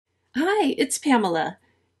Hi, it's Pamela.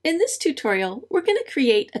 In this tutorial, we're going to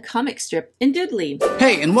create a comic strip in Doodly.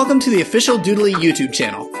 Hey, and welcome to the official Doodly YouTube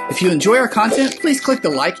channel. If you enjoy our content, please click the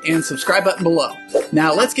like and subscribe button below.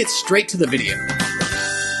 Now let's get straight to the video.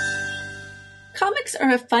 Comics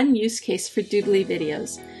are a fun use case for Doodly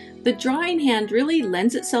videos. The drawing hand really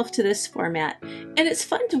lends itself to this format, and it's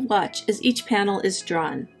fun to watch as each panel is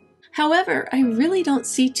drawn. However, I really don't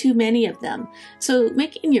see too many of them, so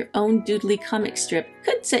making your own Doodly comic strip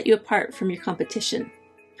could set you apart from your competition.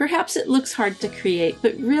 Perhaps it looks hard to create,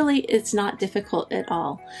 but really it's not difficult at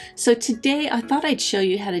all. So today I thought I'd show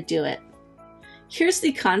you how to do it. Here's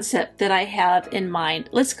the concept that I have in mind.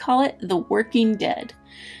 Let's call it The Working Dead.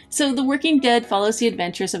 So The Working Dead follows the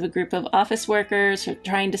adventures of a group of office workers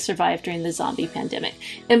trying to survive during the zombie pandemic,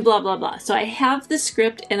 and blah, blah, blah. So I have the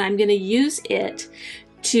script and I'm going to use it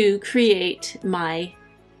to create my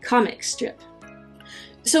comic strip.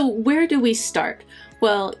 So where do we start?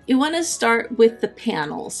 Well, you want to start with the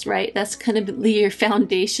panels, right? That's kind of your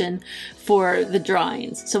foundation for the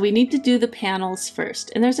drawings. So we need to do the panels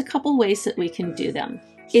first, and there's a couple ways that we can do them.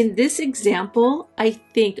 In this example, I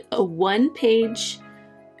think a one-page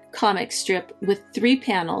comic strip with 3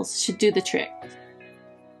 panels should do the trick.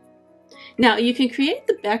 Now, you can create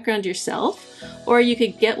the background yourself, or you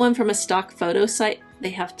could get one from a stock photo site. They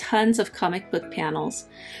have tons of comic book panels.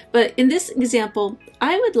 But in this example,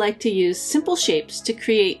 I would like to use simple shapes to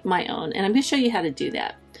create my own, and I'm going to show you how to do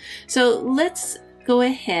that. So let's go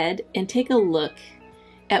ahead and take a look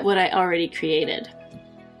at what I already created.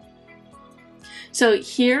 So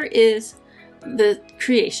here is the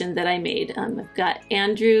creation that I made. I've got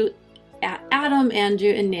Adam, Andrew,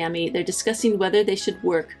 and Nami. They're discussing whether they should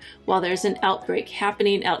work while there's an outbreak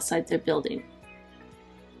happening outside their building.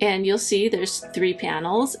 And you'll see there's 3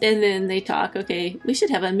 panels, and then they talk, okay, we should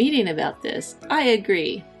have a meeting about this. I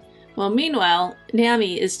agree. Well, meanwhile,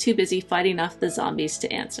 Nami is too busy fighting off the zombies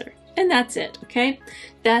to answer. And that's it, okay?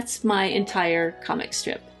 That's my entire comic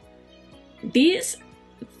strip. These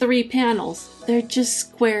 3 panels, they're just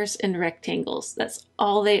squares and rectangles. That's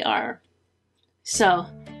all they are. So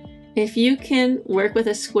if you can work with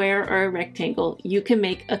a square or a rectangle, you can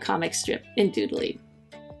make a comic strip in Doodly.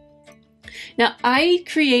 Now, I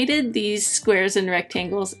created these squares and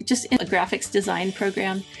rectangles just in a graphics design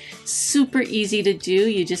program. Super easy to do.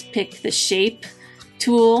 You just pick the shape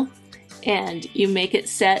tool and you make it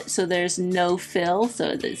set so there's no fill,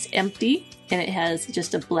 so it's empty and it has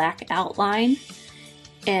just a black outline.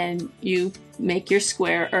 And you make your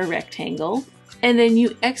square or rectangle, and then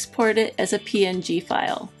you export it as a PNG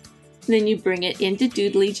file. And then you bring it into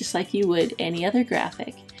Doodly just like you would any other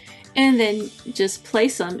graphic, and then just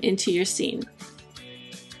place them into your scene.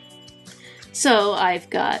 So I've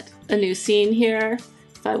got a new scene here.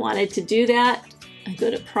 If I wanted to do that, I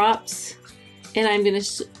go to props and I'm going to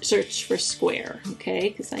search for square, okay,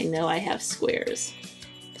 because I know I have squares.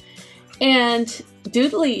 And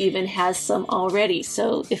Doodly even has some already,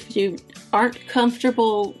 so if you aren't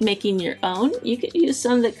comfortable making your own, you could use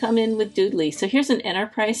some that come in with Doodly. So here's an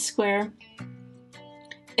enterprise square,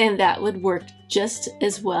 and that would work just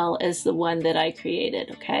as well as the one that I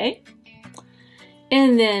created, okay?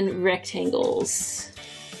 And then rectangles.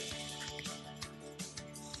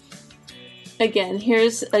 Again,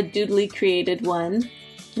 here's a Doodly created one,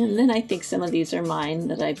 and then I think some of these are mine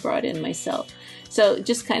that I brought in myself. So it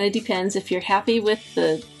just kind of depends. If you're happy with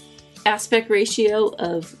the aspect ratio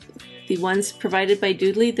of the ones provided by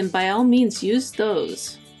Doodly, then by all means use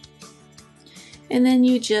those. And then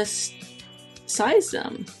you just size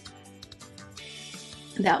them.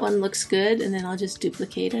 That one looks good, and then I'll just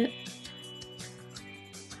duplicate it.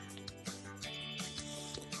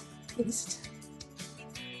 Paste.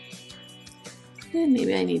 And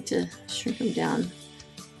maybe I need to shrink them down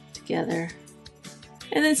together.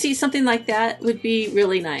 And then see, something like that would be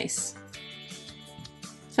really nice.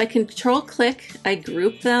 If I control click, I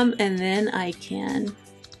group them, and then I can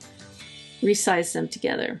resize them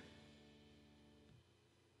together.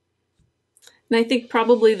 And I think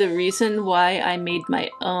probably the reason why I made my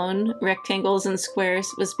own rectangles and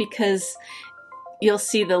squares was because you'll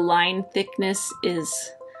see the line thickness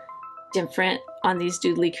is different on these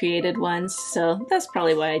Doodly created ones. So that's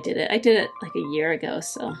probably why I did it. I did it like a year ago,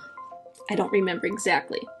 so I don't remember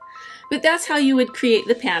exactly. But that's how you would create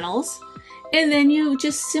the panels. And then you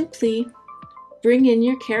just simply bring in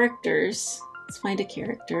your characters. Let's find a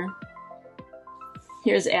character.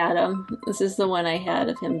 Here's Adam. This is the one I had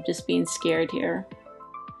of him just being scared here.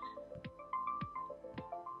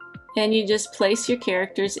 And you just place your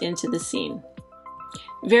characters into the scene.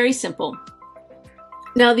 Very simple.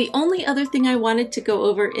 Now, the only other thing I wanted to go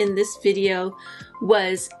over in this video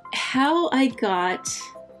was how I got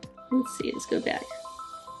let's see, let's go back.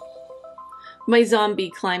 My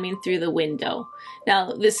zombie climbing through the window.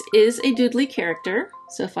 Now this is a Doodly character,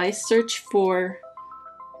 so if I search for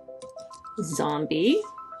zombie,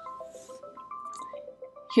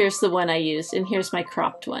 here's the one I used, and here's my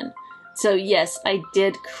cropped one. So yes, I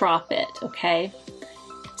did crop it, okay?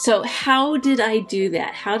 So how did I do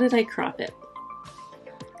that? How did I crop it?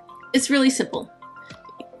 It's really simple.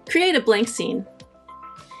 Create a blank scene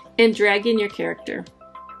and drag in your character.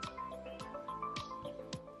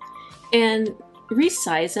 And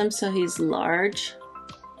resize him so he's large,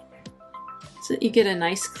 so that you get a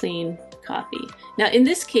nice clean copy. Now in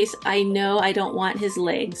this case, I know I don't want his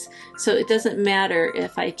legs, so it doesn't matter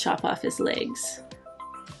if I chop off his legs.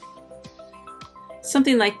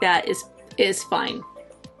 Something like that is fine.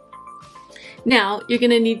 Now you're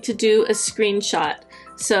going to need to do a screenshot,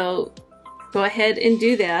 so go ahead and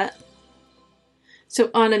do that.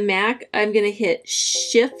 So on a Mac, I'm going to hit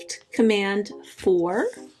Shift Command 4.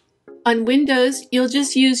 On Windows, you'll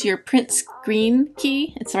just use your print screen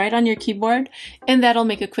key. It's right on your keyboard, and that'll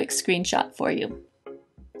make a quick screenshot for you.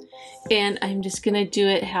 And I'm just going to do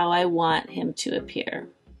it how I want him to appear.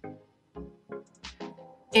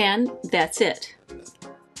 And that's it.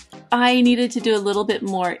 I needed to do a little bit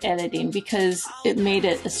more editing because it made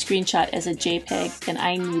it a screenshot as a JPEG, and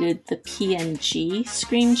I needed the PNG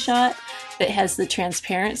screenshot that has the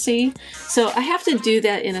transparency. So I have to do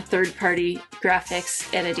that in a third-party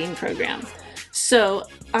graphics editing program. So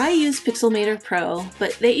I use Pixelmator Pro,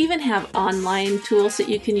 but they even have online tools that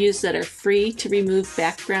you can use that are free to remove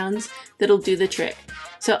backgrounds that'll do the trick.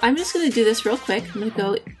 So I'm just going to do this real quick. I'm going to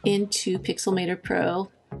go into Pixelmator Pro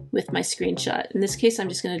with my screenshot. In this case, I'm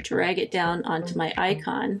just going to drag it down onto my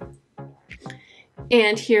icon.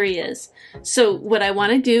 And here he is. So what I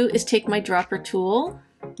want to do is take my dropper tool,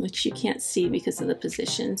 which you can't see because of the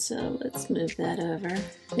position. So let's move that over.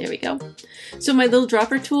 There we go. So my little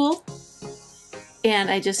dropper tool, and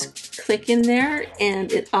I just click in there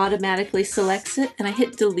and it automatically selects it, and I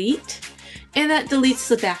hit delete, and that deletes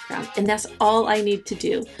the background, and that's all I need to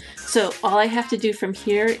do. So all I have to do from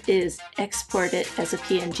here is export it as a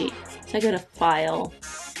PNG. So I go to File,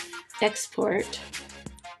 Export,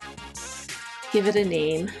 give it a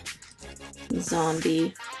name,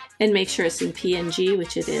 Zombie, and make sure it's in PNG,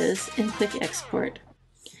 which it is, and click Export.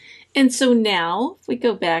 And so now, if we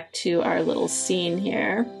go back to our little scene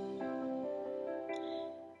here,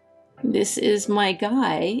 this is my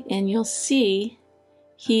guy, and you'll see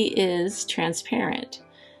he is transparent.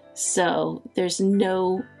 So there's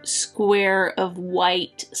no square of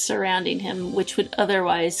white surrounding him, which would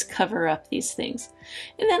otherwise cover up these things.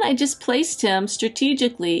 And then I just placed him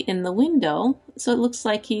strategically in the window, so it looks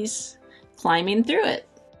like he's climbing through it.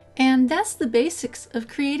 And that's the basics of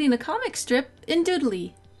creating a comic strip in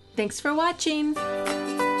Doodly. Thanks for watching!